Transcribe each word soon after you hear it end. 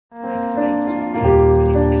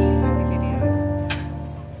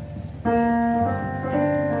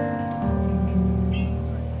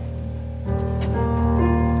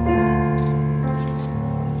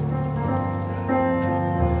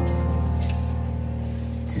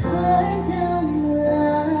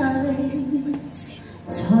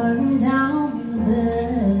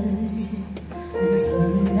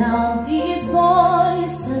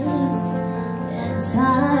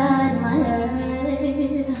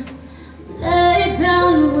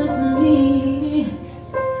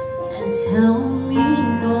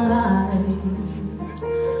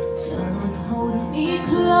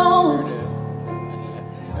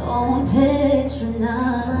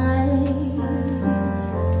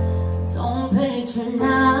extra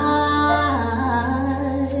nice.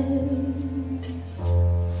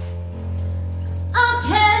 'Cause I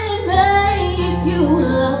can't make you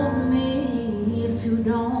love me if you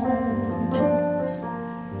don't.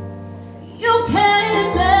 You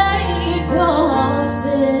can't make your heart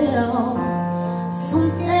feel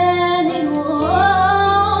something it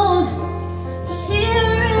won't.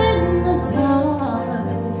 Here in the dark,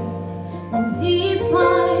 in these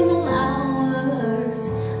final hours,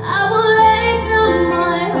 I will lay down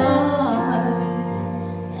my heart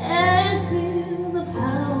and feel the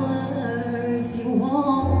power if you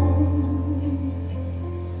won't.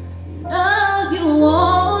 No, you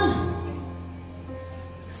won't.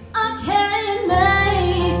 'Cause I can't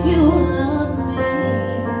make you love me,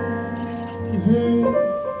 hey,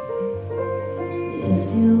 if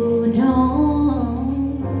you don't.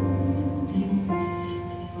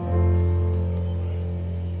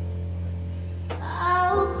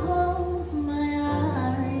 I'll close my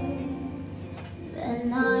eyes, then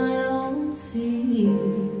I won't see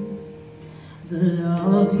the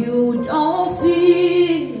love you don't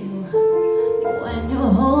feel when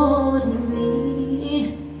you're holding me.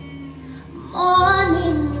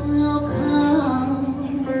 Morning will come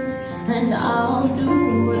and I'll do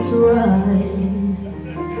what's right,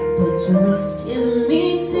 but just give me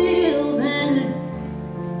till then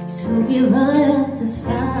to give up this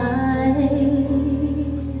fight.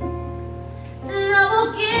 And I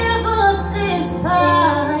will give up this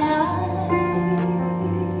fight,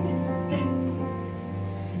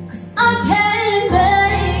 'cause I can't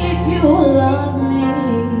make you love me.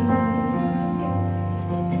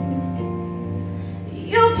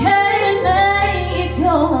 You can't make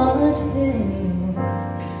your heart feel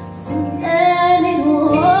something it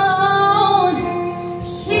won't.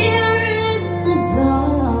 Here in the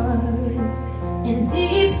dark, in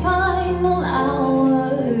these final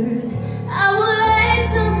hours, I will lay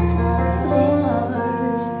down my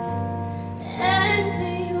heart and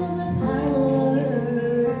feel the power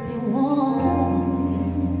if you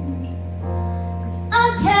won't. 'Cause I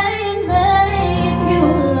can't make you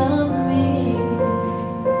love me,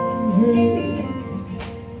 hey.